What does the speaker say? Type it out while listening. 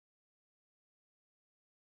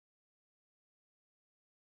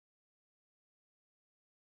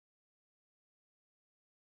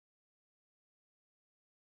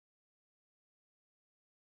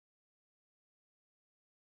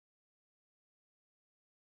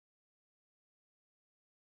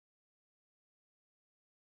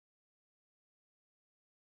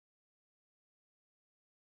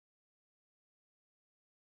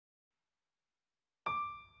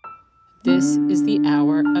This is the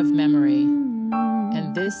hour of memory,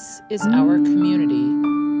 and this is our community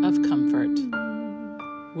of comfort.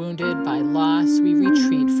 Wounded by loss, we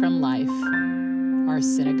retreat from life. Our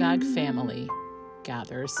synagogue family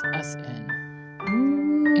gathers us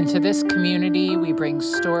in. Into this community, we bring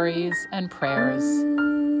stories and prayers,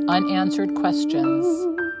 unanswered questions,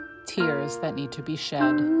 tears that need to be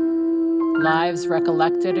shed, lives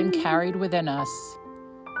recollected and carried within us,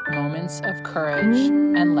 moments of courage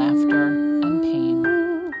and laughter and pain.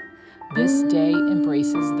 This day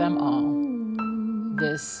embraces them all.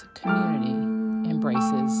 This community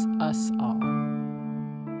embraces us all.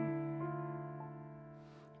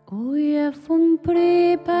 Oje von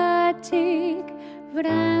Prepatik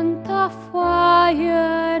vrenta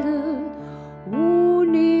fire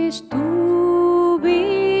unis tu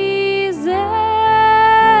bizeis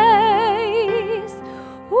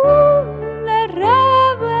une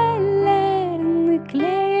rebellen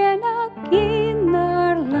kleine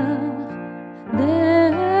kinderlach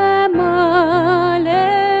de male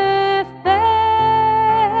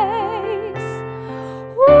feis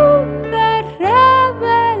une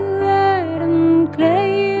rebellen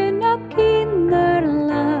kleine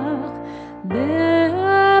kinderlach de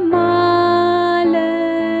male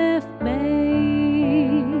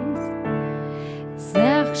feis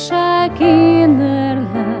zech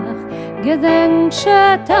kinderlach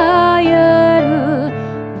gedenkschateier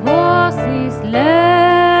was ist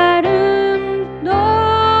lernen do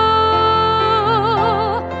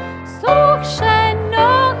such schön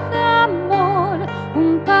noch amol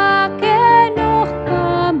und packe noch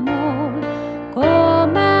amol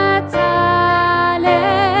come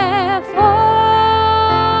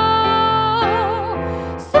telefon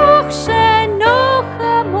such schön noch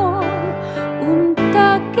amol und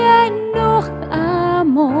packe noch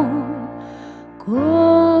amol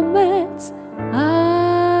Komet Aleph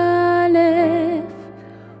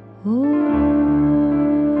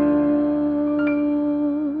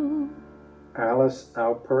Alice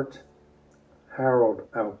Alpert, Harold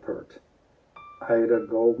Alpert, Ida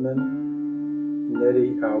Goldman,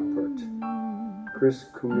 Nettie Alpert, Chris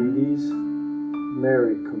Kumides,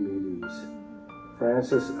 Mary Kumides,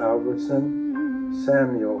 Francis Albertson,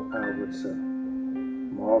 Samuel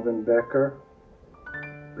Albertson, Marvin Becker,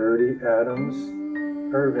 Bertie Adams,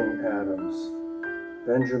 Irving Adams,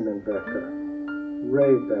 Benjamin Becker,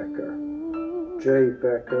 Ray Becker, Jay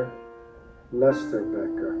Becker, Lester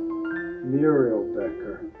Becker, Muriel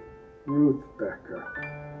Becker, Ruth Becker,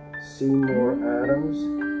 Seymour Adams,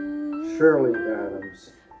 Shirley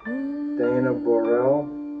Adams, Dana Borrell,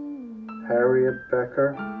 Harriet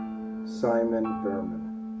Becker, Simon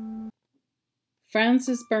Berman.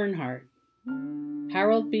 Francis Bernhardt,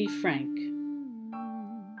 Harold B. Frank,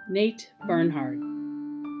 Nate Bernhardt,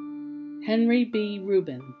 Henry B.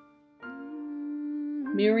 Rubin,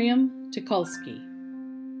 Miriam Tukulski,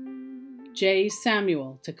 J.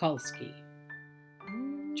 Samuel Tukulski,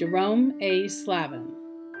 Jerome A. Slavin,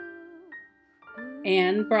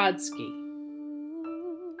 Anne Brodsky,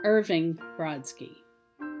 Irving Brodsky,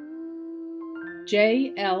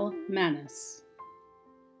 J. L. Manis,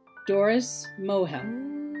 Doris Mohel,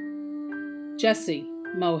 Jesse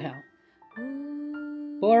Mohel,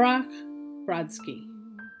 Borak Brodsky,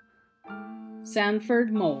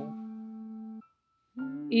 Sanford Mole,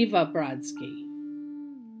 Eva Brodsky,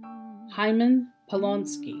 Hyman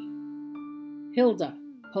Polonsky, Hilda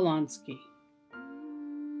Polonsky,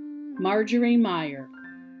 Marjorie Meyer,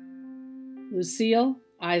 Lucille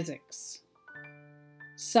Isaacs,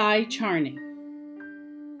 Cy Charney,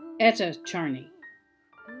 Etta Charney,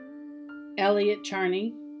 Elliot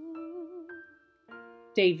Charney,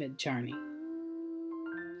 David Charney,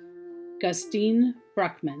 Gustine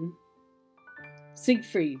Bruckman,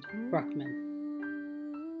 Siegfried Bruckman,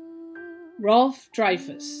 Rolf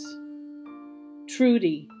Dreyfus,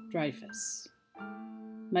 Trudy Dreyfus,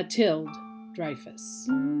 Mathilde Dreyfus,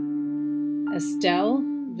 Estelle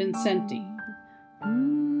Vincenti,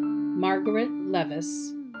 Margaret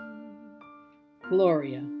Levis,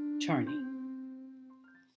 Gloria Charney.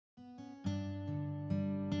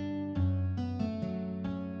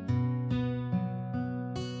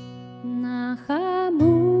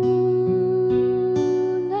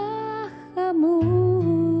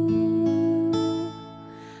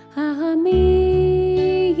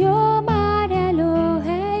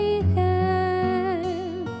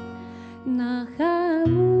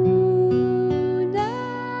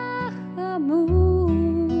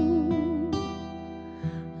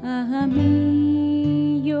 Amen.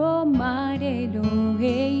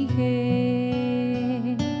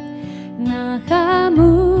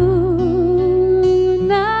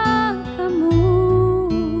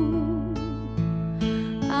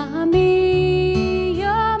 Ami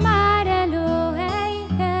Yomar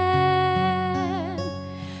Eloheihem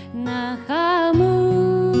Nachamu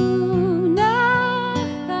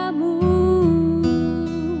Nachamu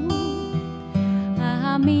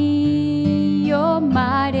Ami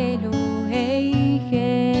Yomar Eloheihem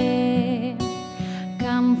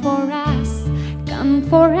Come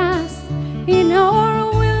for us in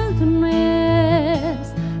our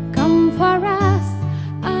wilderness. Come for us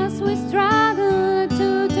as we struggle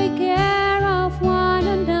to take care of one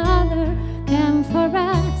another. Come for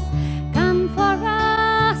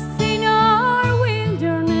us in our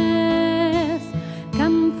wilderness.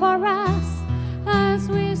 Come for us as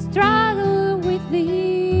we struggle with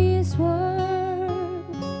this world.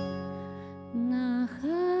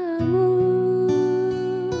 Nachamu.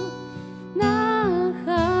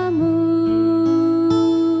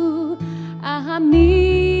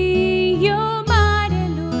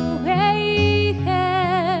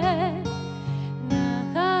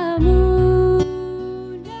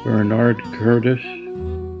 Bernard Curtis,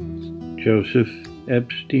 Joseph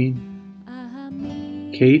Epstein,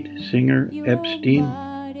 Kate Singer Epstein,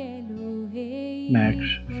 Max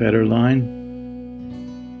Federline,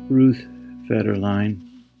 Ruth Federline,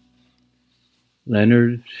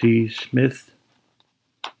 Leonard C. Smith,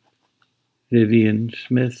 Vivian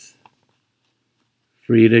Smith,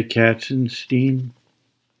 Frida Katzenstein,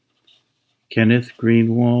 Kenneth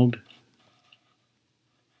Greenwald,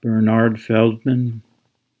 Bernard Feldman,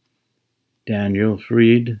 Daniel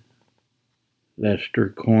Fried, Lester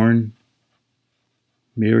Korn,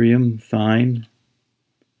 Miriam Thine,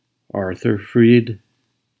 Arthur Fried,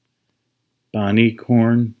 Bonnie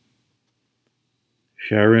Korn,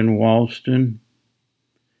 Sharon Walston,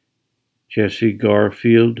 Jesse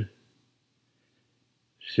Garfield,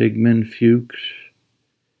 Sigmund Fuchs,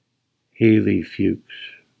 Haley Fuchs.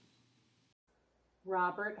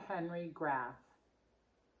 Robert Henry Graff,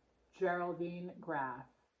 Geraldine Graff,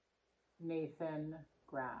 Nathan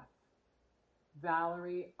Graff,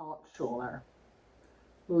 Valerie Altschuler,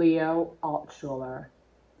 Leo Altschuler,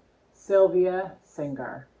 Sylvia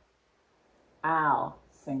Singer, Al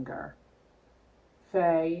Singer,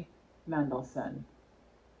 Faye Mendelson,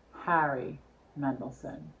 Harry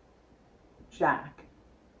Mendelson, Jack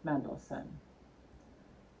Mendelson,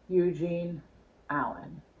 Eugene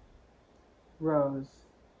Allen, Rose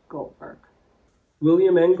Goldberg.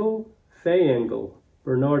 William Engel, Faye Engel,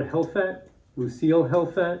 Bernard Helfat, Lucille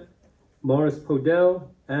Helfat, Morris Podell,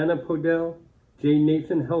 Anna Podell, J.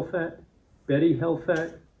 Nathan Helfat, Betty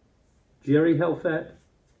Helfat, Jerry Helfat,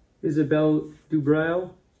 Isabel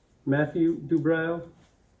Dubrow, Matthew Dubrow,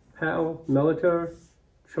 Hal Melitor,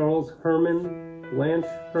 Charles Herman, Blanche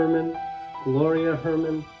Herman, Gloria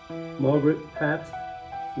Herman, Margaret Pabst,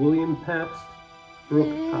 William Pabst,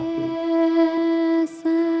 Brooke Hopkins.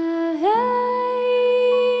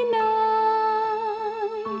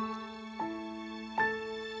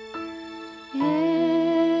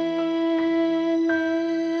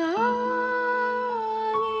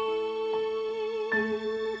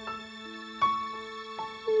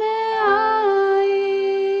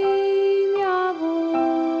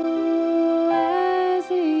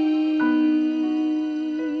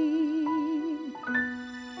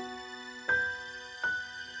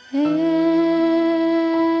 Hey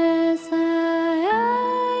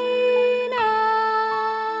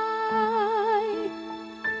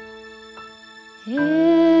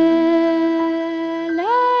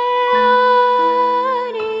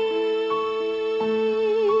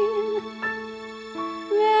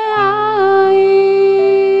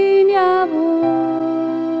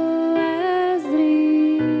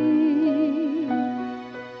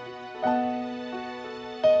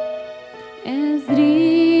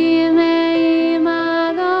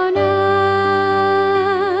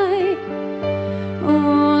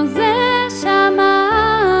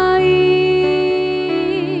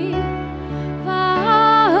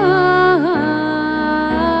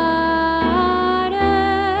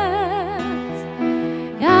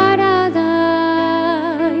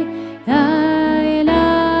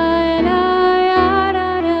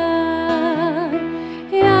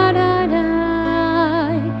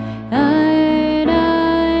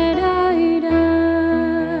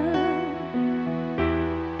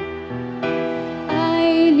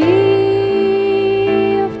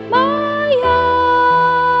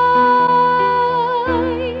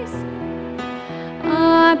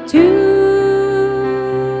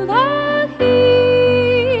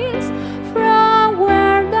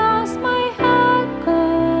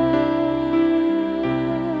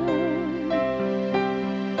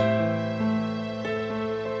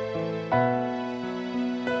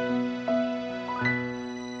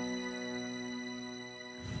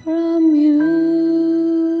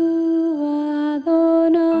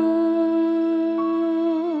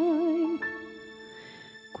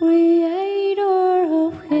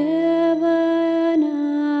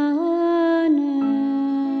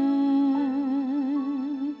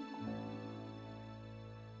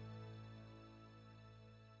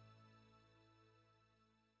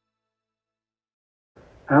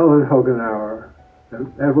Alan Hogenauer and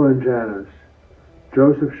Evelyn Janis,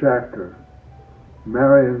 Joseph Schachter,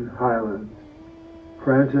 Marion Hyland,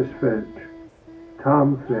 Francis Finch,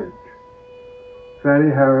 Tom Finch, Fanny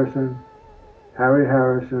Harrison, Harry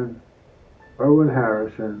Harrison, Erwin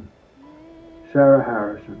Harrison, Sarah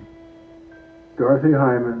Harrison, Dorothy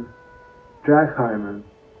Hyman, Jack Hyman,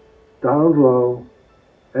 Donald Lowe,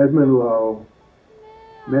 Edmund Lowe,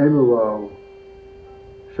 Mama Lowe,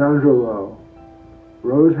 Sandra Lowe,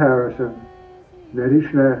 Rose Harrison, Nettie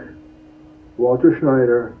Schneck, Walter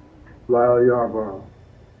Schneider, Lyle Yarborough.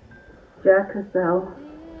 Jack Cassell,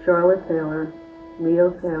 Charlotte Taylor, Leo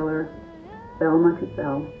Taylor, Thelma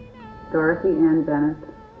Cassell, Dorothy Ann Bennett,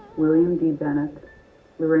 William D. Bennett,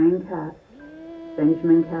 Lorraine Katz,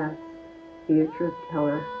 Benjamin Katz, Beatrice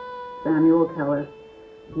Keller, Samuel Keller,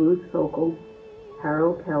 Ruth Sokol,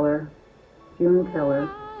 Harold Keller, June Keller,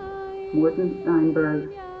 Morton Steinberg,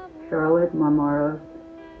 Charlotte Marmaros,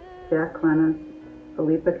 Jack Clemens,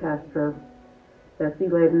 Felipa Castro, Bessie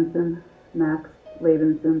Levinson, Max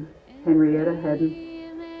Levinson, Henrietta Hedden,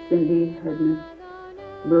 Cindy Hedman,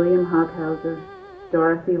 William Hockhauser,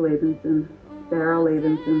 Dorothy Levinson, Sarah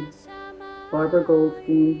Levinson, Barbara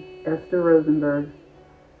Goldstein, Esther Rosenberg,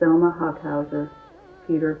 Selma Hockhauser,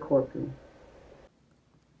 Peter Corpy.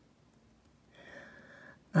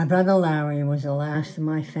 My brother Larry was the last of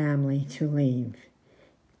my family to leave.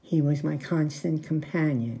 He was my constant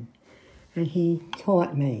companion, and he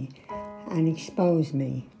taught me and exposed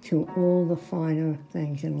me to all the finer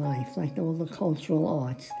things in life, like all the cultural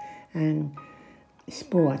arts and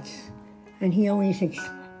sports. And he always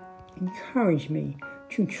encouraged me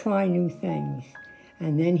to try new things,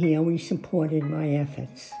 and then he always supported my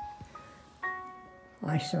efforts.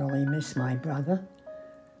 I certainly miss my brother,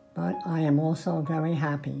 but I am also very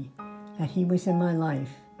happy that he was in my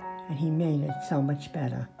life and he made it so much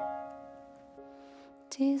better.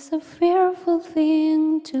 'Tis a fearful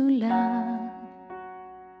thing to love,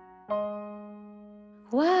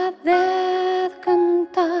 what death can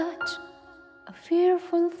touch, a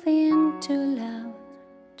fearful thing to love,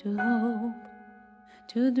 to hope,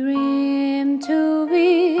 to dream, to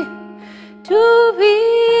be,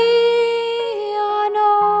 or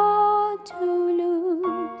not to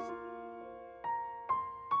lose.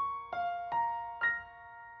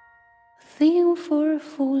 Thing for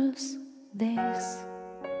fools, this,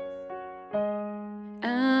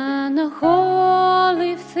 and a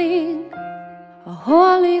holy thing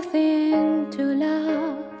to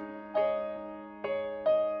love.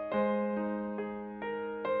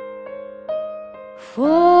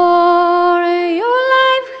 For your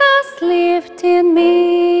life has lifted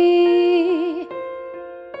me,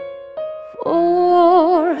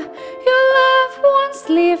 for your love once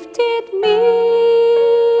lifted me,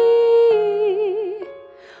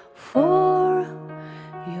 for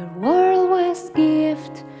your world was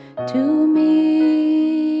gift to me.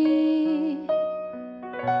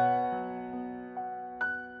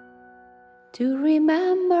 To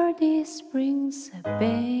remember this brings a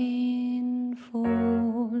painful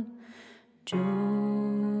joy.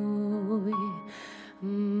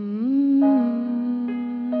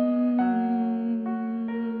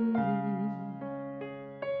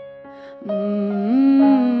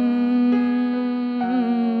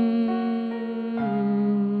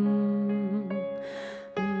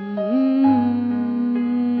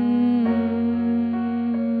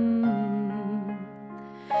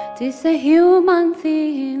 Tis a human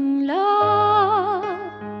thing, love,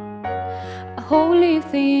 a holy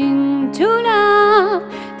thing to love.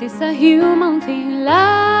 Tis a human thing,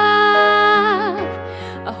 love,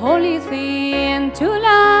 a holy thing to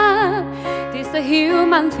love. Tis a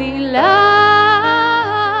human thing,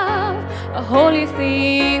 love, a holy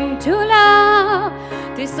thing to love.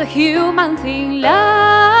 Tis a human thing, love,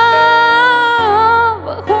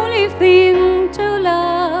 a holy thing to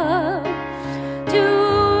love.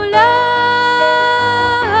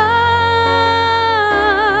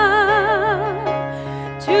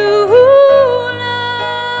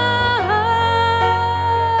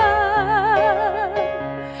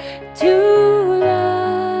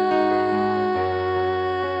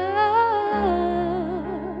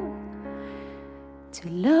 To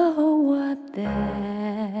love what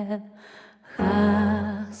death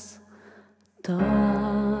has touched.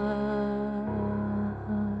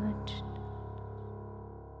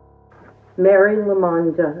 Mary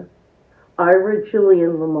Lamonda, Ira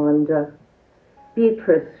Julian Lamonda,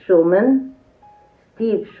 Beatrice Schulman,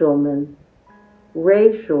 Steve Schulman,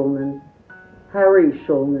 Ray Schulman, Harry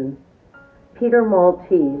Schulman, Peter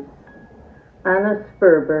Maltese, Anna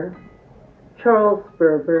Sperber, Charles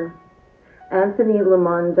Sperber, Anthony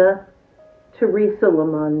Lamonda, Teresa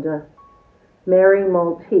Lamonda, Mary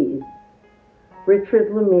Maltese,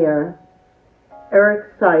 Richard Lemire,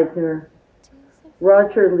 Eric Seidner,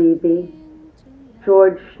 Roger Levy,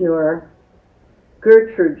 George Schnur,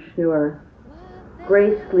 Gertrude Schnur,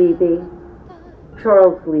 Grace Levy,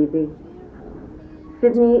 Charles Levy,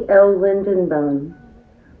 Sidney L. Lindenbaum,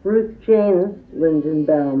 Ruth Jane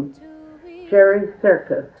Lindenbaum, Jerry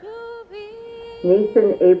Serkis,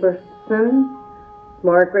 Nathan Abrahamson,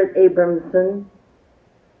 Margaret Abramson,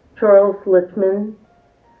 Charles Littman,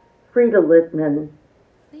 Frida Littman,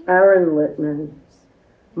 Aaron Littman,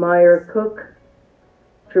 Meyer Cook,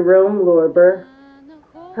 Jerome Lorber,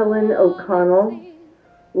 Helen O'Connell,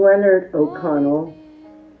 Leonard O'Connell,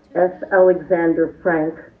 F. Alexander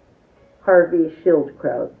Frank, Harvey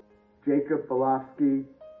Schildkraut, Jacob Belofsky,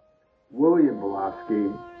 William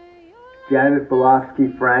Belofsky, Janet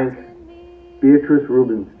Belofsky Frank, Beatrice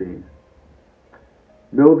Rubenstein,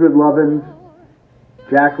 Mildred Lovins,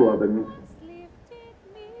 Jack Lovins,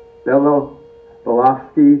 Bella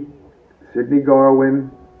Belofsky, Sidney Garwin,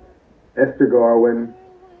 Esther Garwin,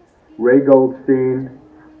 Ray Goldstein,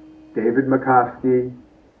 David Makovsky,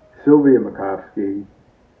 Sylvia Makovsky,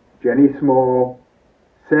 Jenny Small,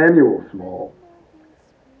 Samuel Small,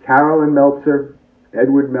 Carolyn Meltzer,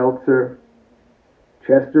 Edward Meltzer,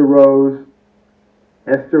 Chester Rose,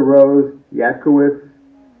 Esther Rose Yatkowitz,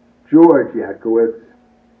 George Yatkowitz,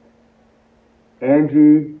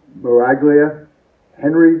 Angie Maraglia,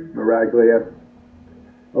 Henry Maraglia,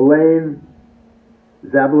 Elaine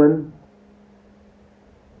Zablin,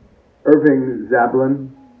 Irving Zablin,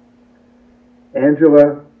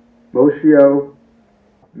 Angela Moschio,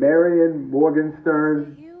 Marion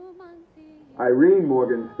Morgenstern, Irene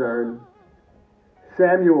Morgenstern,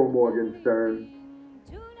 Samuel Morgenstern,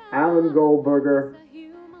 Alan Goldberger,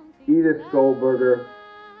 Edith Goldberger,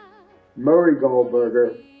 Murray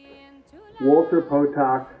Goldberger, Walter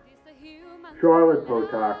Potok, Charlotte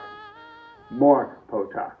Potok, Mark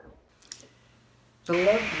Potok. The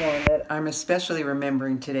loved one that I'm especially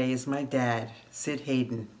remembering today is my dad, Sid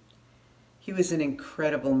Hayden. He was an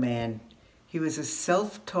incredible man. He was a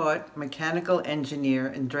self-taught mechanical engineer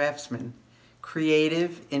and draftsman,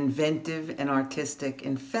 creative, inventive, and artistic.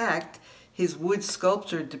 In fact, his wood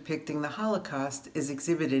sculpture depicting the Holocaust is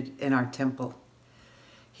exhibited in our temple.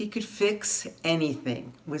 He could fix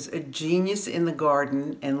anything, was a genius in the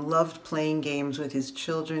garden, and loved playing games with his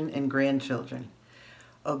children and grandchildren.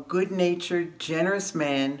 A good-natured, generous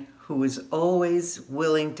man who was always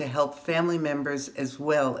willing to help family members as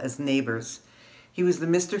well as neighbors. He was the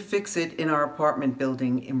Mr. Fix-It in our apartment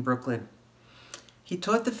building in Brooklyn. He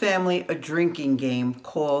taught the family a drinking game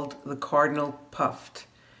called the Cardinal Puffed.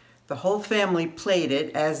 The whole family played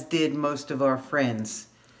it, as did most of our friends.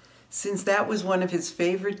 Since that was one of his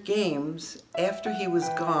favorite games, after he was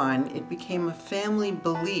gone, it became a family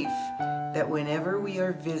belief that whenever we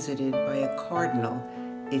are visited by a cardinal,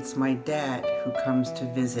 it's my dad who comes to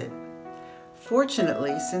visit.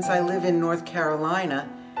 Fortunately, since I live in North Carolina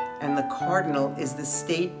and the cardinal is the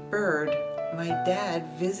state bird, my dad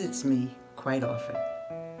visits me quite often.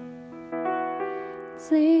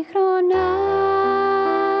 Zichronam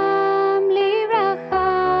livracha,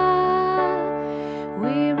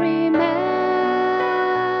 we remember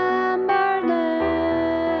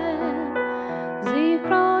them.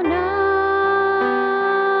 Zichronam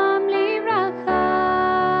livracha,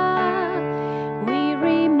 we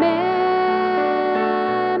remember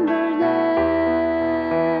them.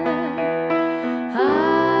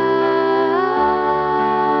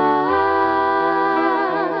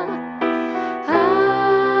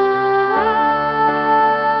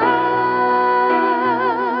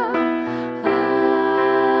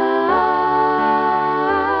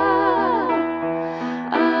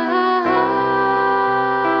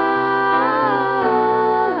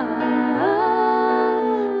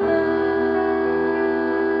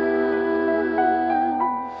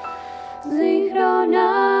 Zichronam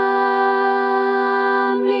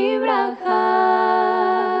livracha,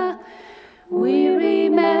 we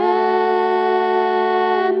remember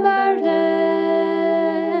them.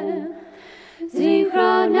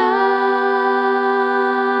 Zichronam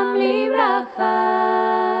livracha,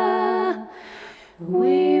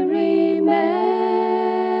 we remember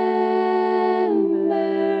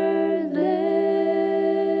them.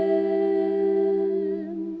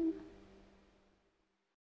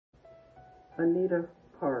 Anita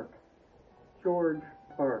Park, George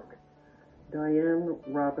Park, Diane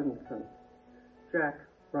Robinson, Jack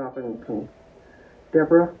Robinson,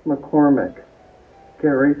 Deborah McCormick,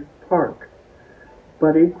 Gary Park,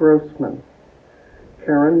 Buddy Grossman,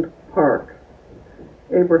 Karen Park,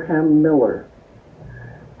 Abraham Miller,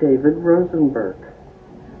 David Rosenberg,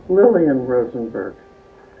 Lillian Rosenberg,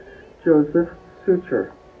 Joseph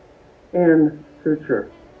Sucher, Anne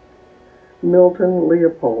Sucher, Milton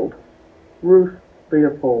Leopold, Ruth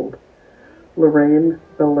Leopold, Lorraine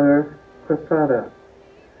Belair Quesada,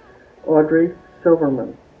 Audrey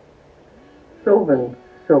Silverman, Sylvan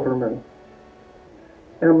Silverman,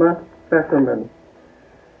 Emma Beckerman,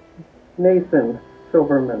 Nathan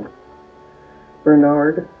Silverman,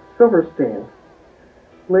 Bernard Silverstein,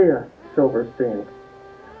 Leah Silverstein,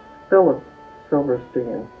 Philip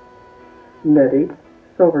Silverstein, Nettie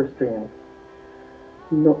Silverstein,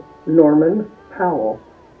 Norman Powell,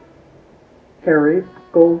 Harry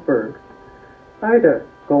Goldberg, Ida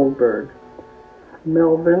Goldberg,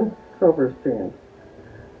 Melvin Silverstein,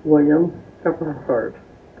 William Everhart,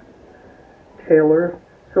 Taylor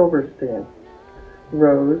Silverstein,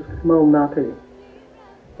 Rose Malnati,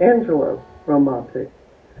 Angelo Romati,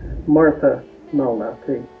 Martha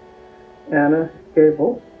Malnati, Anna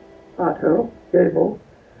Gable, Otto Gable,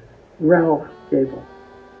 Ralph Gable,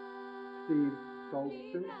 Steve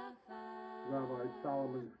Goldston, Rabbi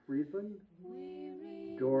Solomon Friedland,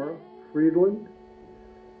 Dora Friedland,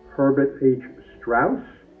 Herbert H. Strauss,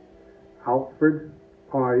 Alfred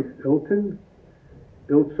I. Ilton,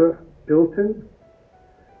 Ilsa Ilton,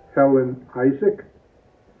 Helen Isaac,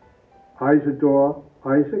 Isidore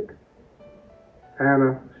Isaac,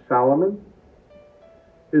 Anna Solomon,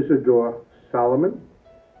 Isidore Solomon,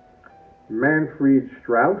 Manfred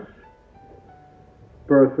Strauss,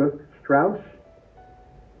 Bertha Strauss,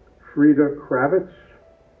 Frida Kravitz,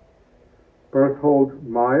 Berthold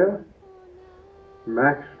Meyer,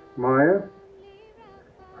 Max Meyer,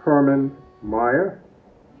 Herman Meyer,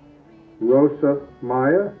 Rosa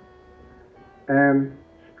Meyer, Anne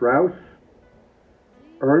Strauss,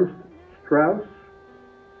 Ernst Strauss,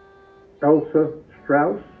 Elsa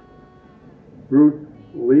Strauss, Ruth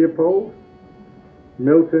Leopold,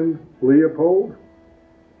 Milton Leopold,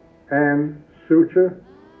 Anne Sucher,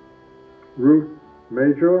 Ruth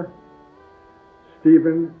Major,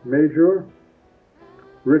 Stephen Major,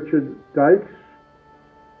 Richard Dykes,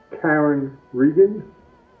 Karen Regan,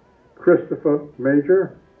 Christopher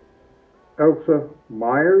Major, Elsa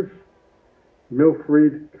Myers,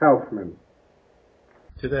 Milfried Kaufman.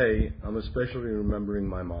 Today, I'm especially remembering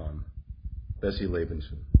my mom, Bessie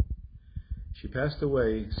Levinson. She passed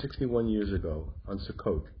away 61 years ago on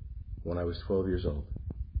Sukkot when I was 12 years old.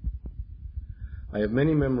 I have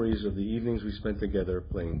many memories of the evenings we spent together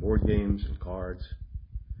playing board games and cards.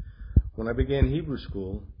 When I began Hebrew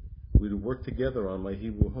school, we would work together on my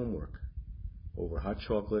Hebrew homework over hot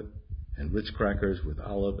chocolate and Ritz crackers with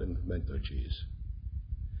olive and pimento cheese.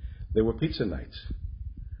 There were pizza nights.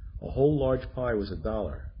 A whole large pie was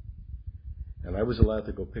 $1, and I was allowed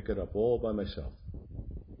to go pick it up all by myself.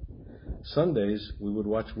 Sundays, we would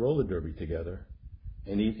watch roller derby together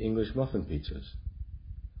and eat English muffin pizzas.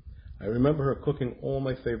 I remember her cooking all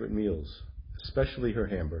my favorite meals, especially her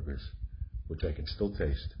hamburgers, which I can still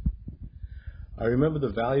taste. I remember the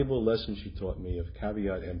valuable lesson she taught me of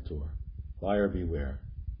caveat emptor, buyer beware.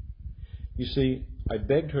 You see, I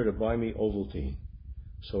begged her to buy me Ovaltine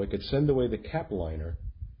so I could send away the cap liner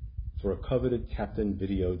for a coveted Captain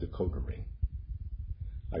Video decoder ring.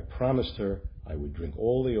 I promised her I would drink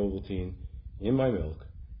all the Ovaltine in my milk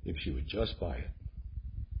if she would just buy it.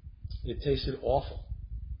 It tasted awful,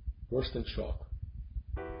 worse than chalk.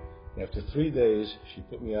 After 3 days, she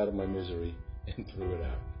put me out of my misery and threw it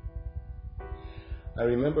out. I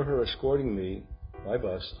remember her escorting me by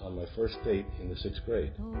bus on my first date in the 6th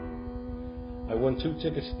grade. I won 2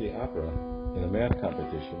 tickets to the opera in a math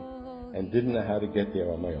competition and didn't know how to get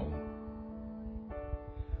there on my own.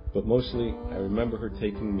 But mostly, I remember her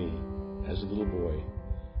taking me, as a little boy,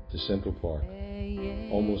 to Central Park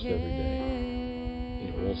almost every day,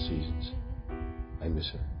 in all seasons. I miss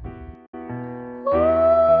her.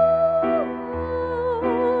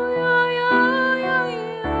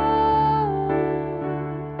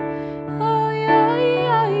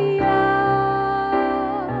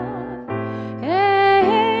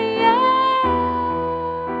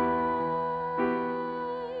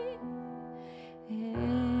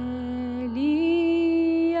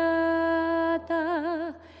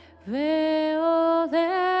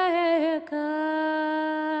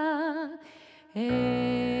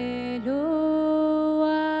 Hey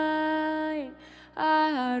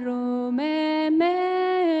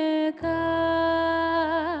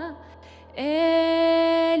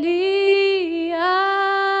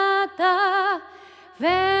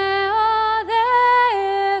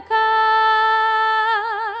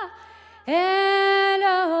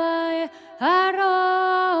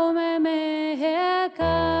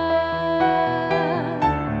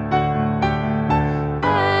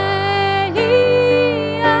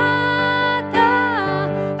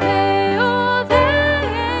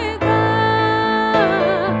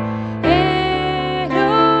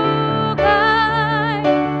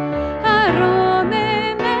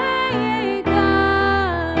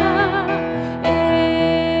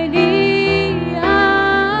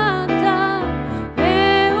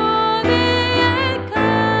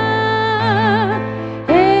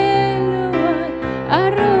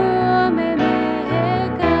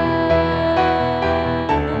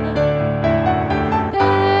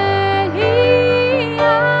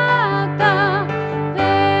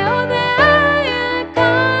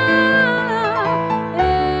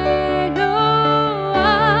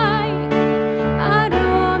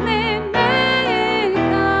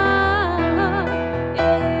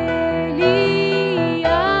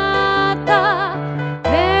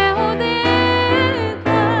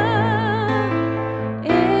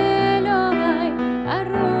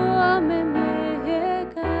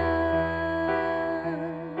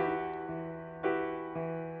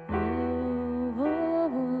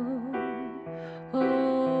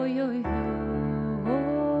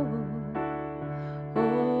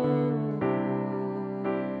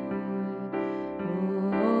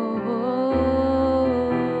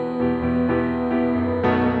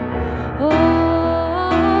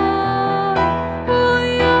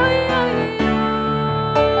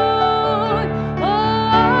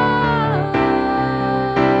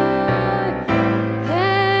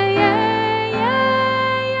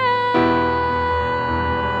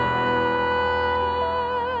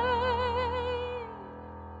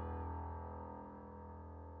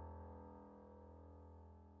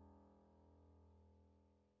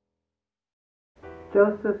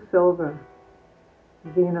Joseph Silver,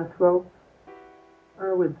 Zena Thrope,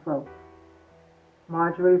 Erwin Thrope,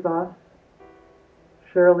 Marjorie Voss,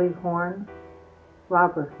 Shirley Horn,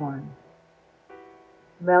 Robert Horn,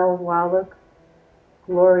 Mel Wallach,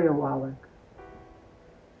 Gloria Wallach,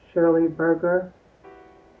 Shirley Berger,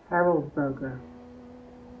 Harold Berger,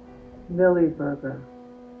 Millie Berger,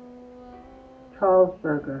 Charles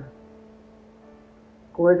Berger,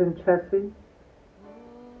 Gordon Chessy,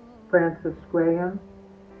 Francis Graham,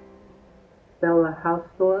 Bella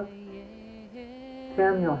Hausdorff,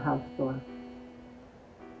 Samuel Hausdorff,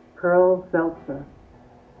 Pearl Seltzer,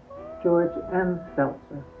 George M.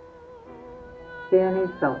 Seltzer, Danny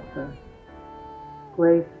Seltzer,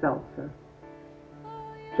 Grace Seltzer,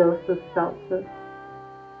 Joseph Seltzer,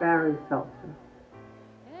 Barry Seltzer,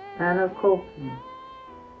 Anna Colton,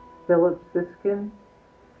 Philip Siskin,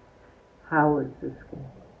 Howard Siskin.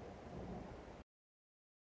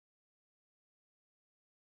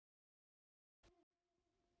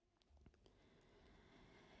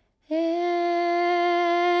 Hey.